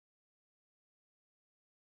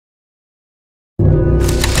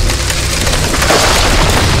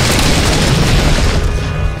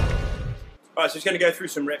Alright, so just going to go through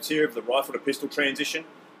some reps here of the rifle to pistol transition.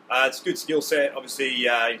 It's a good skill set, obviously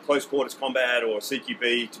in close quarters combat or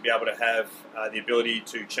CQB, to be able to have the ability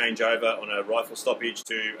to change over on a rifle stoppage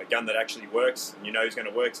to a gun that actually works, and you know is going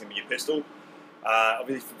to work. It's going to be your pistol.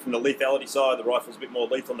 Obviously from the lethality side, the rifle's a bit more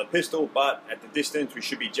lethal than the pistol, but at the distance we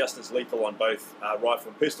should be just as lethal on both rifle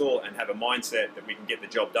and pistol, and have a mindset that we can get the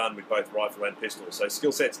job done with both rifle and pistol. So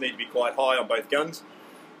skill sets need to be quite high on both guns.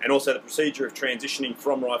 And also the procedure of transitioning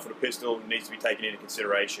from rifle to pistol needs to be taken into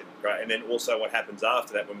consideration, right? And then also what happens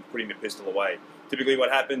after that when we're putting the pistol away. Typically what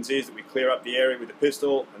happens is that we clear up the area with the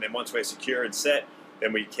pistol, and then once we're secure and set,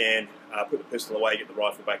 then we can put the pistol away, get the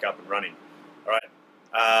rifle back up and running. All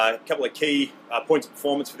right. A couple of key points of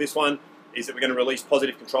performance for this one is that we're going to release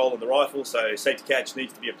positive control on the rifle, so safety catch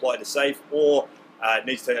needs to be applied to safe, or it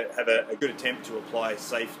needs to have a good attempt to apply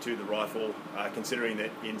safe to the rifle, considering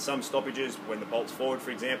that in some stoppages, when the bolt's forward,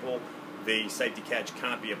 for example, the safety catch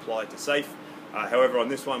can't be applied to safe. However, on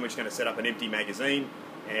this one, we're just going to set up an empty magazine,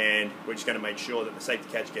 and we're just going to make sure that the safety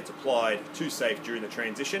catch gets applied to safe during the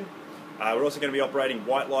transition. We're also going to be operating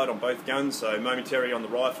white light on both guns, so momentary on the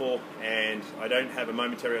rifle, and I don't have a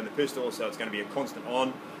momentary on the pistol, so it's going to be a constant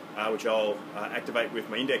on, which I'll activate with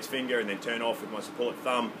my index finger and then turn off with my support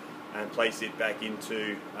thumb, and place it back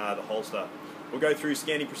into the holster. We'll go through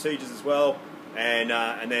scanning procedures as well,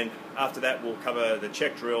 and then after that we'll cover the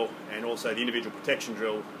check drill and also the individual protection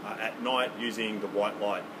drill at night using the white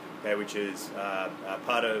light, okay, which is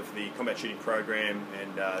part of the combat shooting program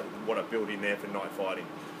and what I built in there for night fighting.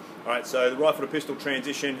 Alright, so the rifle to pistol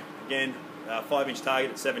transition, again, 5-inch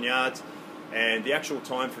target at 7 yards, and the actual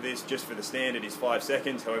time for this, just for the standard, is 5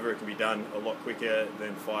 seconds. However, it can be done a lot quicker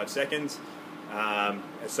than 5 seconds.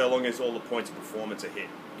 So long as all the points of performance are hit.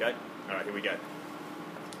 Okay? Alright, here we go.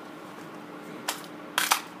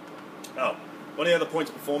 One of the other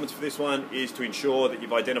points of performance for this one is to ensure that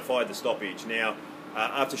you've identified the stoppage. Now,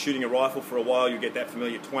 after shooting a rifle for a while, you get that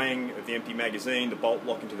familiar twang of the empty magazine, the bolt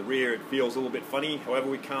locking to the rear. It feels a little bit funny. However,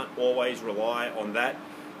 we can't always rely on that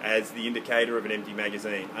as the indicator of an empty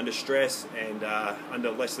magazine. Under stress and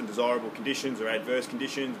under less than desirable conditions or adverse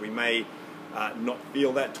conditions, we may not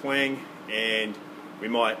feel that twang, and we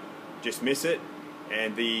might just miss it,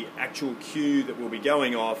 and the actual cue that will be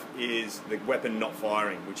going off is the weapon not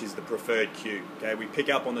firing, which is the preferred cue. Okay, we pick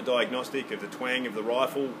up on the diagnostic of the twang of the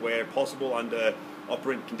rifle where possible under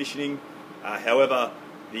operant conditioning. However,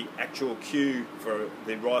 the actual cue for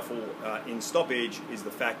the rifle in stoppage is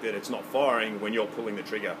the fact that it's not firing when you're pulling the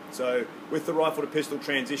trigger. So with the rifle to pistol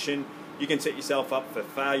transition, you can set yourself up for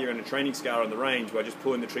failure and a training scar on the range by just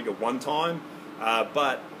pulling the trigger one time,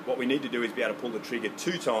 but what we need to do is be able to pull the trigger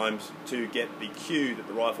 2 times to get the cue that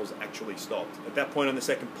the rifle's actually stopped. At that point on the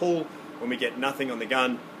second pull, when we get nothing on the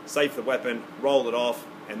gun, safe the weapon, roll it off,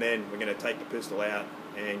 and then we're going to take the pistol out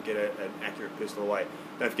and get an accurate pistol away.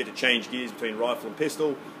 Don't forget to change gears between rifle and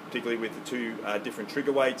pistol, particularly with the 2 different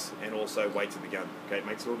trigger weights and also weights of the gun. Okay, it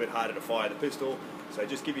makes it a little bit harder to fire the pistol, so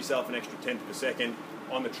just give yourself an extra 1/10 of a second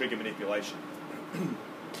on the trigger manipulation.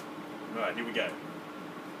 Alright, here we go.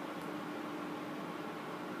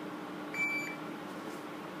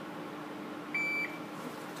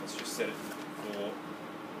 Let's just set it for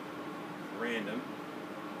random.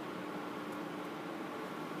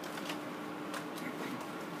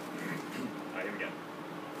 Alright, here we go.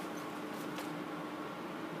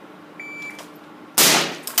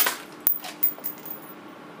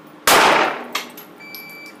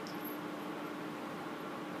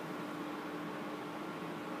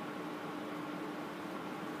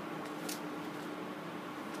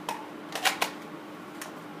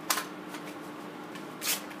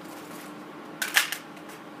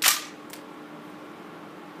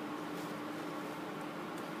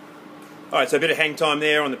 Alright, so a bit of hang time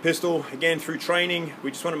there on the pistol. Again, through training,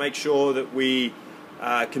 we just want to make sure that we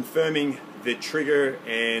are confirming the trigger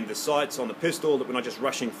and the sights on the pistol, that we're not just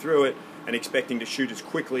rushing through it and expecting to shoot as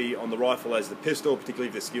quickly on the rifle as the pistol, particularly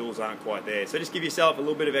if the skills aren't quite there. So just give yourself a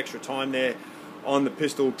little bit of extra time there on the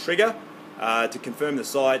pistol trigger to confirm the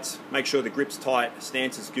sights, make sure the grip's tight,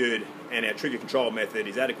 stance is good, and our trigger control method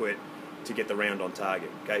is adequate to get the round on target.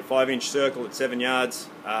 Okay, 5-inch circle at 7 yards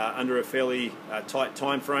under a fairly tight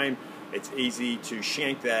time frame. It's easy to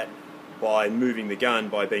shank that by moving the gun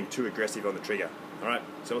by being too aggressive on the trigger. Alright,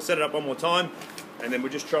 so we'll set it up one more time, and then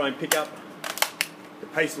we'll just try and pick up the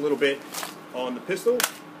pace a little bit on the pistol.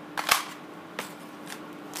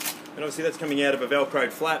 And obviously that's coming out of a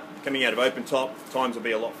velcroed flap, coming out of open top. Times will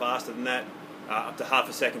be a lot faster than that, up to half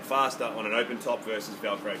a second faster on an open top versus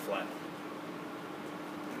velcroed flap.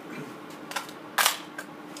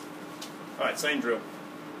 Alright, same drill.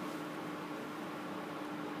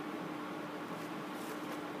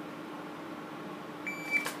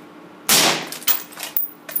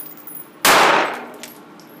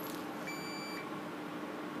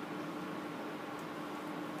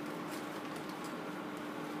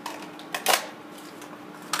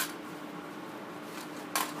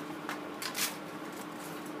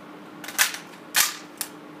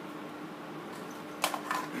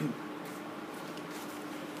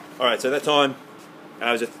 Alright, so that time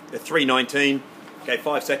was a 3:19. Okay,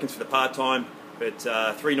 5 seconds for the part time, but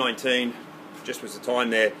 3:19 just was the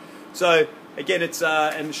time there. So again, it's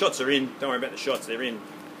and the shots are in. Don't worry about the shots; they're in.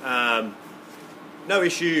 No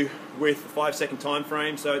issue with the 5 second time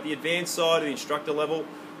frame. So at the advanced side of the instructor level,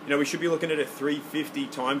 we should be looking at a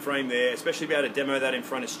 3:50 time frame there, especially be able to demo that in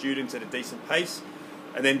front of students at a decent pace,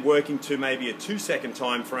 and then working to maybe a 2 second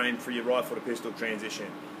time frame for your rifle to pistol transition.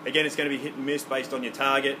 Again, it's going to be hit and miss based on your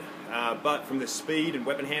target, but from the speed and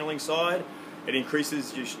weapon handling side, it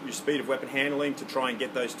increases your speed of weapon handling to try and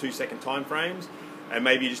get those 2 second time frames, and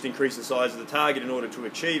maybe you just increase the size of the target in order to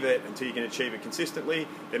achieve it until you can achieve it consistently.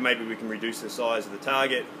 Then maybe we can reduce the size of the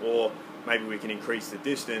target, or maybe we can increase the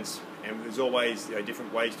distance. And there's always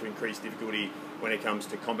different ways to increase difficulty when it comes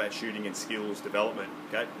to combat shooting and skills development.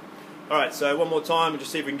 Okay. All right. So one more time, we'll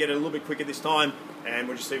just see if we can get it a little bit quicker this time, and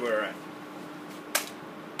we'll just see where we're at.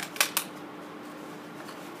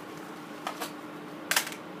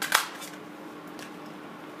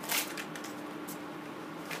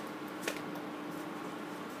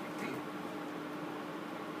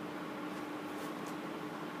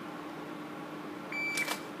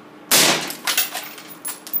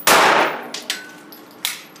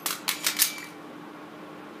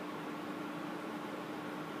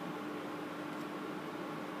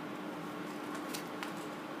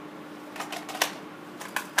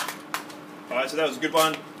 Alright, so that was a good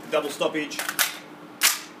one, double stoppage.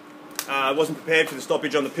 Wasn't prepared for the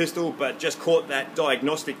stoppage on the pistol, but just caught that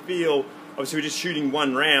diagnostic feel. Obviously we're just shooting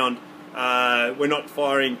one round. We're not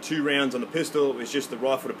firing 2 rounds on the pistol, it was just the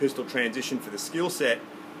rifle to pistol transition for the skill set.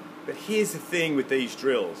 But here's the thing with these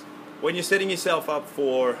drills. When you're setting yourself up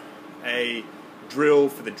for a drill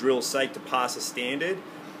for the drill's sake to pass a standard,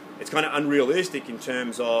 it's kind of unrealistic in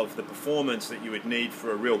terms of the performance that you would need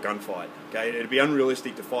for a real gunfight. Okay, it'd be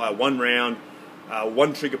unrealistic to fire 1 round,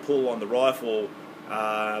 1 trigger pull on the rifle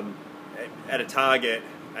at a target,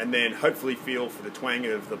 and then hopefully feel for the twang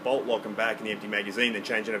of the bolt lock and back in the empty magazine, then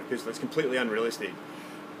change it over pistol. It's completely unrealistic.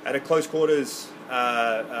 At a close quarters,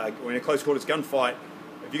 or in a close quarters gunfight,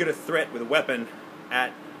 if you got a threat with a weapon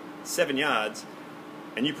at 7 yards,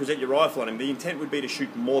 and you present your rifle on him, the intent would be to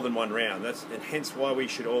shoot more than 1 round. And hence why we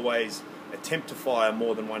should always attempt to fire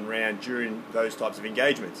more than 1 round during those types of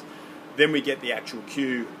engagements. Then we get the actual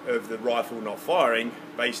cue of the rifle not firing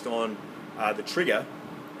based on the trigger,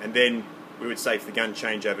 and then we would safe the gun,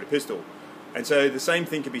 change over to pistol. And so the same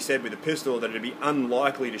thing could be said with a pistol, that it'd be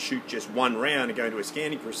unlikely to shoot just 1 round and go into a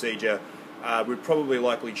scanning procedure. We'd probably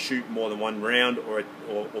likely shoot more than 1 round, or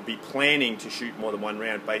be planning to shoot more than 1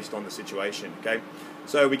 round based on the situation. Okay,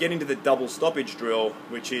 so we get into the double stoppage drill,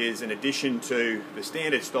 which is in addition to the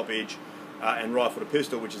standard stoppage and rifle to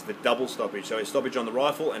pistol, which is the double stoppage. So a stoppage on the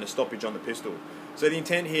rifle and a stoppage on the pistol. So the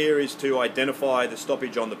intent here is to identify the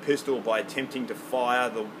stoppage on the pistol by attempting to fire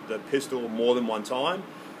the pistol more than 1 time.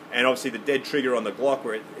 And obviously the dead trigger on the Glock,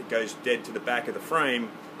 where it goes dead to the back of the frame,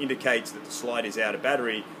 indicates that the slide is out of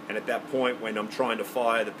battery, and at that point when I'm trying to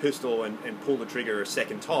fire the pistol and pull the trigger a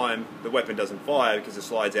second time, the weapon doesn't fire because the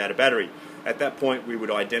slide's out of battery. At that point we would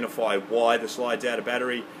identify why the slide's out of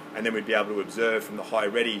battery, and then we'd be able to observe from the high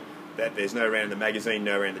ready that there's no round in the magazine,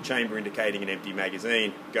 no round in the chamber, indicating an empty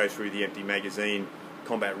magazine. Go through the empty magazine,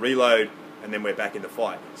 combat reload, and then we're back in the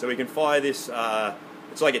fight. So we can fire this,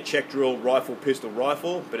 it's like a check drill, rifle, pistol,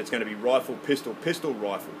 rifle, but it's going to be rifle, pistol, pistol,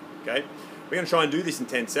 rifle. Okay, we're going to try and do this in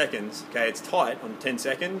 10 seconds. Okay, it's tight on 10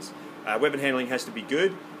 seconds. Weapon handling has to be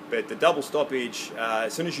good, but the double stoppage,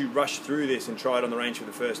 as soon as you rush through this and try it on the range for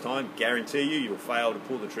the first time, guarantee you'll fail to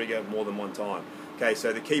pull the trigger more than 1 time. Okay,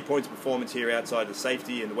 so the key points of performance here outside the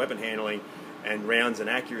safety and the weapon handling and rounds and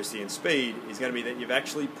accuracy and speed is going to be that you've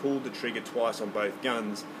actually pulled the trigger twice on both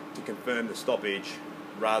guns to confirm the stoppage,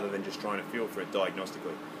 rather than just trying to feel for it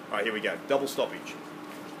diagnostically. Alright, here we go. Double stoppage.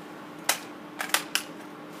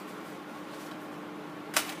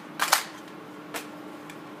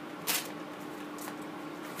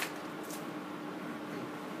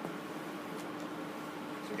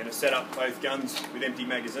 So we're going to set up both guns with empty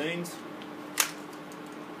magazines.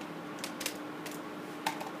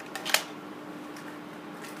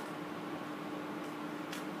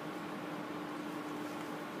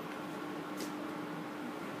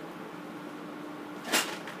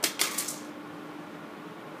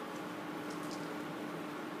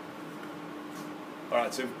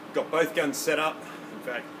 Alright, so we've got both guns set up. In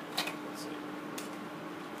fact, let's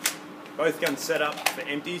see. Both guns set up for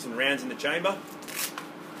empties and rounds in the chamber.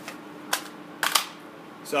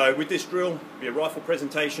 So with this drill, be a rifle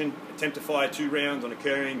presentation, attempt to fire 2 rounds on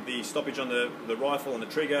occurring, the stoppage on the rifle and the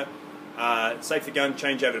trigger, safe the gun,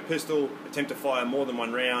 change over to pistol, attempt to fire more than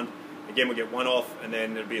 1 round. Again, we'll get one off and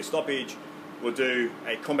then there'll be a stoppage. We'll do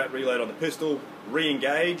a combat reload on the pistol,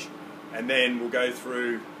 re-engage, and then we'll go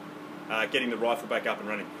through getting the rifle back up and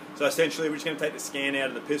running. So essentially we're just going to take the scan out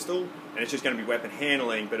of the pistol and it's just going to be weapon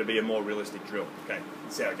handling, but it'll be a more realistic drill. Okay,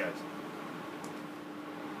 let's see how it goes.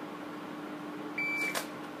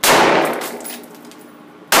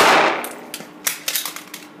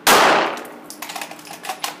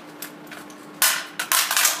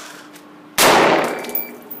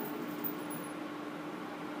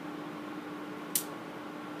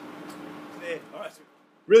 Alright, so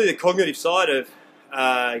really the cognitive side of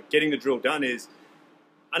getting the drill done is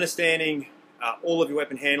understanding all of your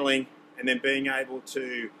weapon handling and then being able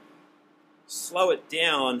to slow it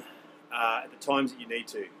down at the times that you need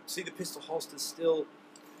to. See, the pistol holster is still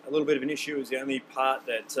a little bit of an issue. It was the only part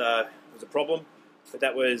that was a problem, but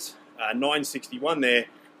that was 961 there.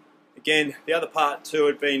 Again, the other part to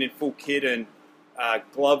it being in full kit and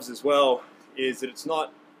gloves as well is that it's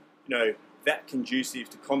not, you know, that conducive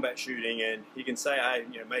to combat shooting, and you can say, hey,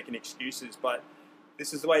 you know, making excuses, but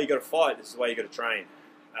this is the way you got to fight. This is the way you got to train,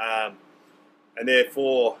 and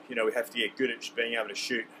therefore, you know, we have to get good at being able to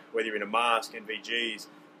shoot, whether you're in a mask, NVGs,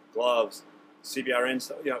 gloves, CBRN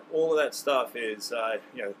stuff. You know, all of that stuff is,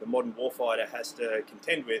 you know, the modern warfighter has to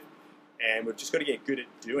contend with, and we've just got to get good at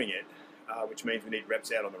doing it, which means we need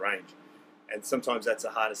reps out on the range, and sometimes that's the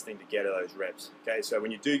hardest thing to get are those reps. Okay, so when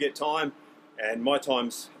you do get time. And my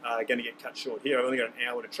time's going to get cut short here. I've only got an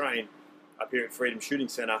hour to train up here at Freedom Shooting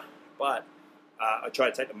Centre, but I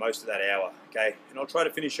try to take the most of that hour, okay? And I'll try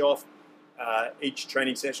to finish off each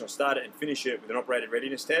training session. I'll start it and finish it with an operated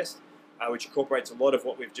readiness test, which incorporates a lot of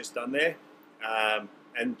what we've just done there,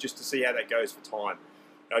 and just to see how that goes for time.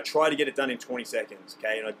 And I try to get it done in 20 seconds,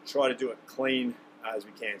 okay? And I try to do it clean as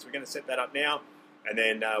we can. So we're going to set that up now, and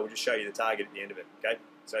then we'll just show you the target at the end of it, okay?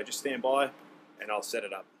 So just stand by, and I'll set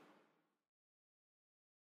it up.